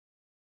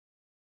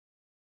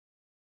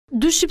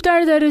Dy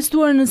shqiptarët e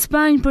arrestuar në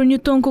Spanjë për 1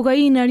 ton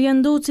kokainë,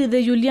 Arjan Ndocit dhe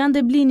Julian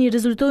Deblinit,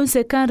 rezultojnë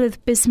se kanë rreth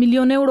 5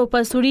 milionë euro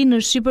pasuri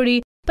në Shqipëri.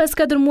 Pas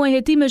 4 muaj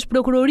hetimesh,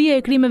 Prokuroria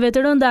e Krimeve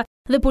të Rënda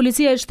dhe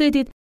Policia e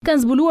Shtetit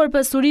kanë zbuluar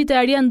pasuritë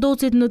e Arjan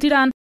Ndocit në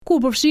Tiranë, ku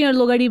përfshihen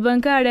llogari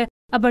bankare,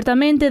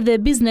 apartamente dhe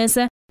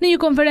biznese. Në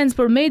një konferencë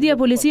për media,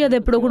 Policia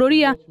dhe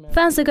Prokuroria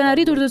thanë se kanë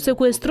arritur të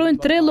sekuestrojnë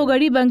 3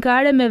 llogari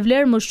bankare me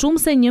vlerë më shumë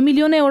se 1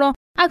 milion euro,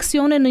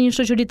 aksione në një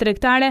shoqëri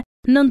tregtare,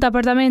 9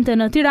 apartamente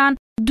në Tiranë,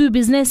 2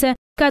 biznese,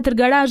 4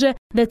 garazhe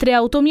dhe 3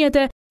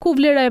 automjete, ku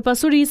vlera e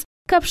pasurisë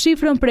kap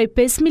shifrën prej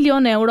 5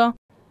 milionë euro.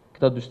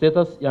 Këta dy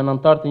shtetas janë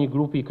anëtarë të një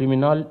grupi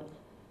kriminal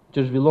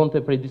që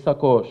zhvillonte prej disa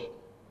kohësh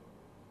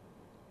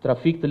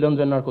trafik të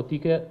lëndëve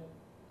narkotike,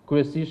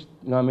 kryesisht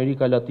nga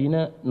Amerika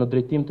Latine në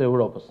drejtim të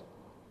Europës.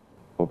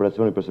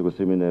 Operacioni për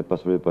sekuestrimin e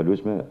pasurive të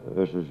palujshme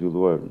është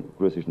zhvilluar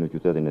kryesisht në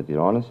qytetin e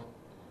Tiranës,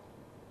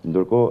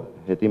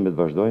 ndërkohë hetimet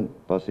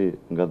vazhdojnë pasi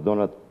nga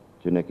donat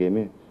që ne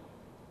kemi,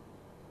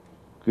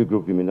 ky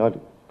grup kriminal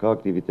ka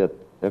aktivitet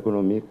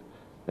ekonomik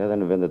edhe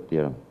në vendet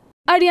tjera.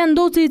 Arjan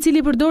Ndocit, i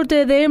cili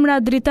përdorte edhe emra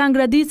Dritan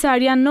Gradica,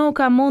 Arjan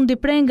Noka, Mondi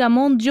Prenga,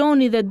 Mond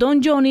Gjoni dhe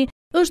Don Gjoni,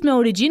 është me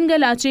origjinë nga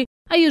Laçi.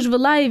 Ai është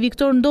vëllai i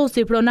Viktor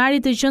Ndocit,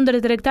 pronarit të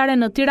qendrës tregtare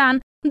në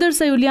Tiranë,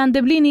 ndërsa Julian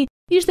Deblinit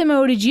ishte me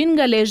origjinë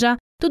nga Lezha.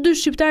 Të dy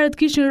shqiptarët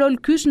kishin rol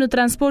kyç në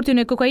transportin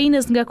e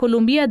kokainës nga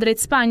Kolumbia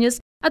drejt Spanjës.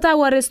 Ata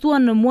u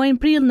arrestuan në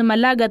muajin prill në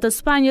Malaga të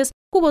Spanjës,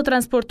 ku po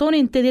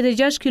transportonin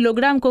 86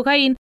 kg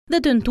kokainë dhe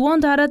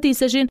tentuan të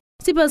harratiseshin.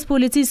 Sipas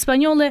policisë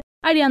spanjolle,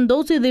 Arjan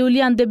Ndocit dhe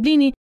Julian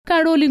Deblinit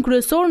kanë rolin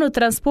kryesor në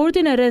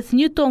transportin e rreth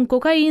 1 ton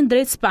kokainë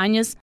drejt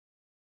Spanjës.